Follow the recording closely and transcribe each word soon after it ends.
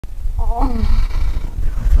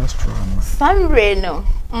That's trauma. Some no.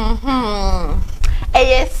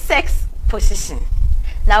 A sex position.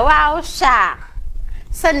 Now wow sha.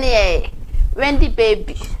 Sunny Wendy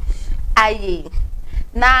baby. Aye.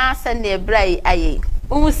 Na Sunday bray aye.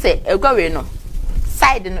 Say a go no.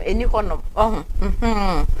 Side no any honum.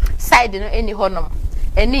 Side no any honum.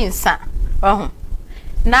 Any insa.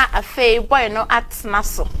 Na a fay boy no at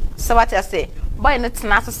naso. So what I say? Boy no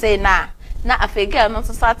naso say na a fay girl no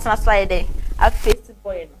to start na side. A face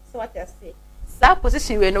boy no. So what I say? That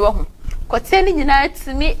position we no. Koteni nyina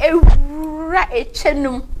to me ewura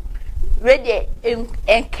echenum. Ready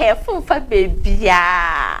and careful for baby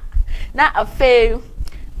ya. Na a fay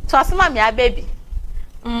to asma me a baby.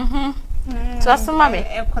 To asma me.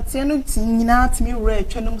 E koteni nyina to me ewura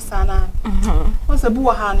echenum sana. What's a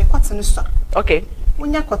buwa ha ne kwateni so. Okay.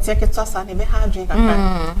 When you got take it to us and a hard drink,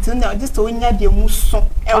 till now, just to win your musso,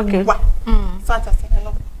 okay. Such as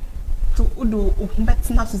to do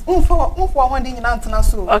better not for 1 day in Antana.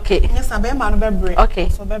 So, okay, yes, I bear man of break. Okay,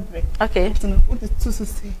 so break. Okay, to know what the two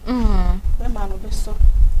say. Bear man of so.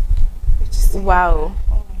 Wow.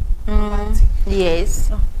 Yes.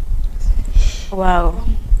 Wow.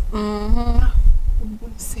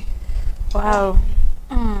 Wow.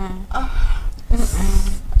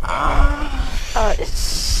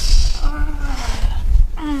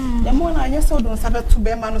 The more I just saw don't have to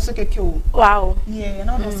bear man so kill. Wow. Yeah,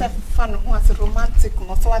 now don't say fun who has a romantic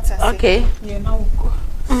or so what I say. Okay. Yeah, now go.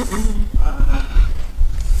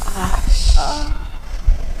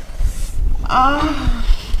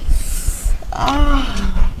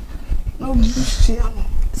 No bushiano.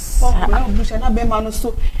 No bushiana bear man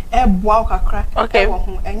so a bow crack. Okay.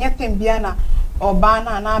 And yet them biana. Or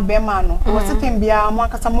banana na bemano. Was sitting bia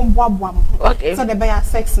mwakasamo bwabwam. Okay. So the bear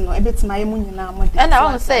sex no a bit my moon na mo. And I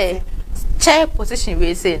won't say chair position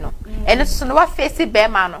we say no. And it's no face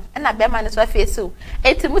bemano. And a beman is what face so.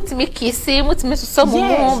 It mut me kissy, mut me so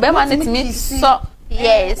beman it me so.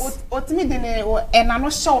 Yes. What me dene and I no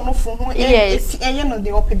show no for who. Yes. And you know the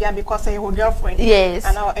opia because I your girlfriend. Yes.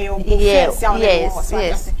 And our yes.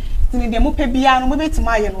 Yes. The mope bia no be to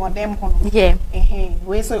my no dem ho. Yeah.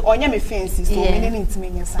 We so onya me fancy so me need to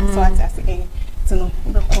me so I say to no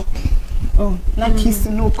be ko. Oh, na kiss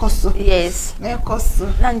no koso. Yes. Na koso.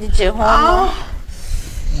 Na njije ho.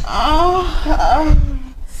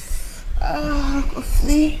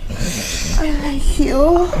 Coffee. I like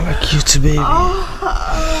you. I like you too, baby.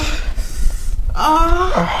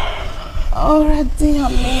 Already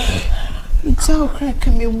I'm Ciao crack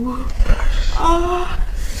me woo.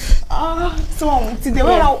 So today we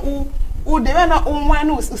are o de we na onwan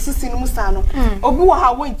no osisi no musa no obi wo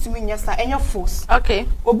ha wantimi nyesa enye force. Okay.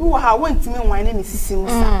 Obi wo ha wantimi nwan na sisi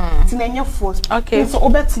musa ti na enye force. Okay. So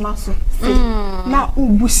obetima so na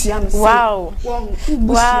ubusia no. Wow.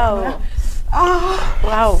 Wow.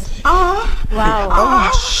 Wow.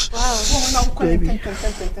 Wow.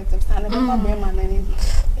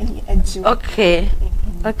 Okay.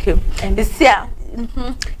 Okay. This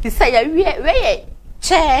say we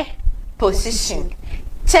chair position.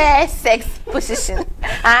 Chair sex position.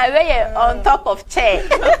 And we on top of chair.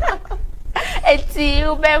 Eti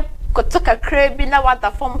you be kotoka krebi na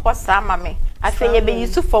water form kwa sama me. Afi ye be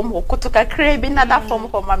yusu form ko kotoka krebi na da form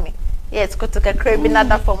ko mami. Yes, kotoka krebi na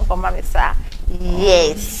da form ko mami sa.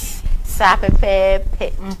 Yes. Sa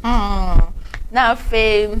pepe. Na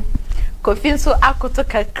fe kofinso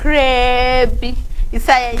akotoka krebi.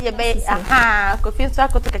 Isaya ye be kofinso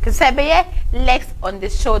akotoka kisebe legs on the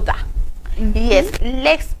shoulder. Yes,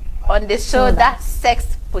 legs on the shoulder, sex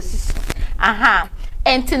position.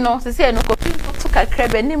 Entino, se say no kofinso to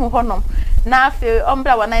kakrebe ni mu honom. Na afi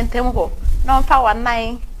ombra wa 9 tem ho. Na omfa wa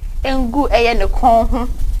 9 engu eye ne kon ho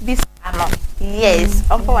bis ano. Yes,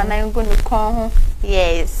 omfa wa 9 engu ne kon ho.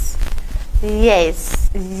 Yes. Yes.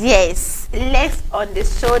 Yes. Legs on the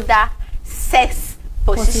shoulder, sex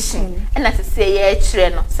position. And as I say ye chire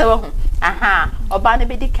no. So oba na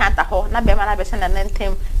be di kanta ho na be ma na be se na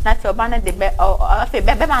ntem na fe oba na de be afi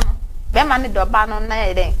be ma no. Be ma ne do oba no na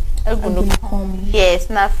ye den egu no kom. Yes,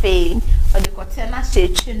 na fe o de kote na se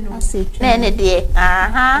twi no. Na ne de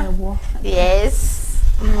yes.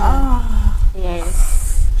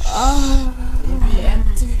 Yes.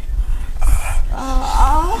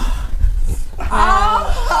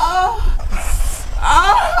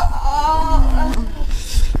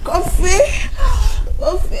 Coffee.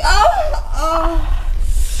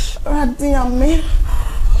 Me.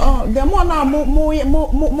 Oh, the more now more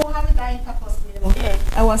have dying purpose.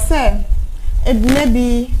 I was saying it may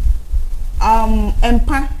be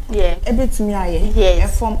Empa. Yeah. Ebetumi aye.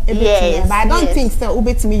 Yes. From ebetumi. But I don't think so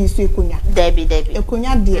ubetumi yusu ekonya. Debbie.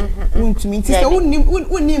 Ekonya de untumi nti so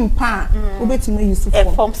woni mpa ubetumi yusu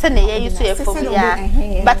form. Form se na ye yusu form ya.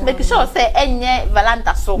 But make sure say enye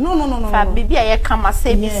valanta so. No. Fa bibi aye kama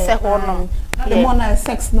say bi se ho no. The more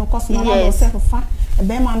sex no cause no no se fa.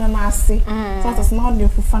 Ebe ma no na ase. So that's not the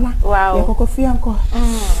fufa na. Wow. Ye kokofi anko.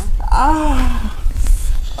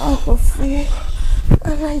 Oh, Kofi. I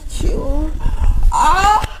like you.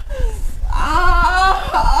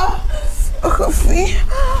 Kofi.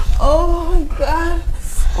 Oh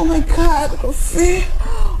my God, Kofi.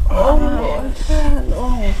 Oh my God.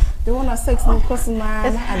 Oh, they wanna sex me cause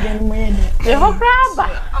man again when we ho graba.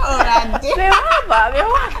 Oh, that day.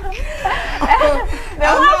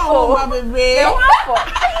 We ho.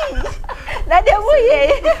 Na de wo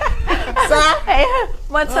ye. Sir.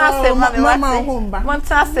 Montana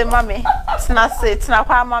se mami. Tina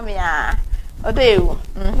kwa mami a. Odewu.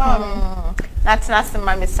 Na tina se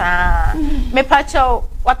mami sa. Me pacho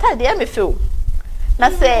wata de me feel. Na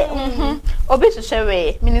say obi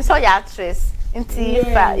hwehwe mini so ya actress. Nti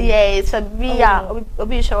fa yes bia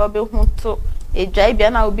obi hwehwe obi hu to edwai bia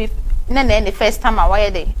na obi na the first time why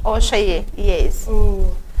dey o hweye yes.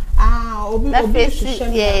 Obi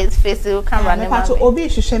yes face you can run me obi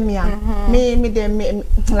hwehwe me a me dem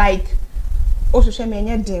like o hwehwe me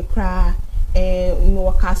nya den kra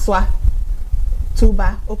no kaswa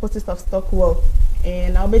tuba opposite of Stockwell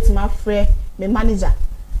na obetima frɛ me manager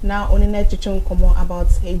na oni na twetwe nkomo about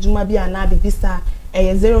ejuma bia na bibisa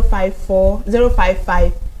 055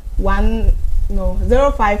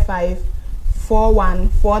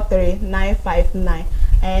 4143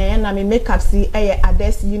 na me makeup see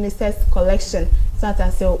Ades unisex collection so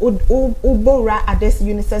that say ubora Ades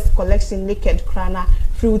unisex collection naked krana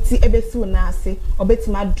fruity ebesu na ase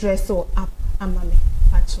obetima dress up amame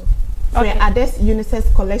pacho okay. Ades unisex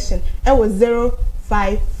collection was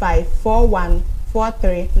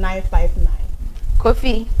 0554143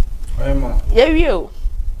 Kofi Emma yewi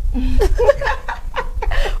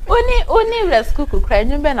Oni rescue kukra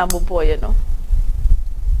nyumbe na boboy no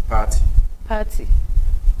party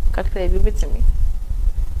kakra bi betimi.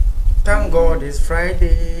 Thank God it's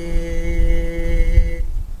Friday.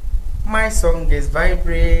 My song is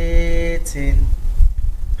vibrating.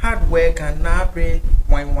 Hard work and not pray.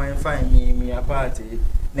 Wine find me a party.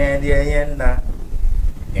 Nadia yenda.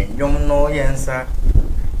 And young no yensa.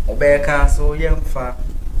 Obeka so yemfa.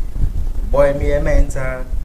 Boy me a mentor.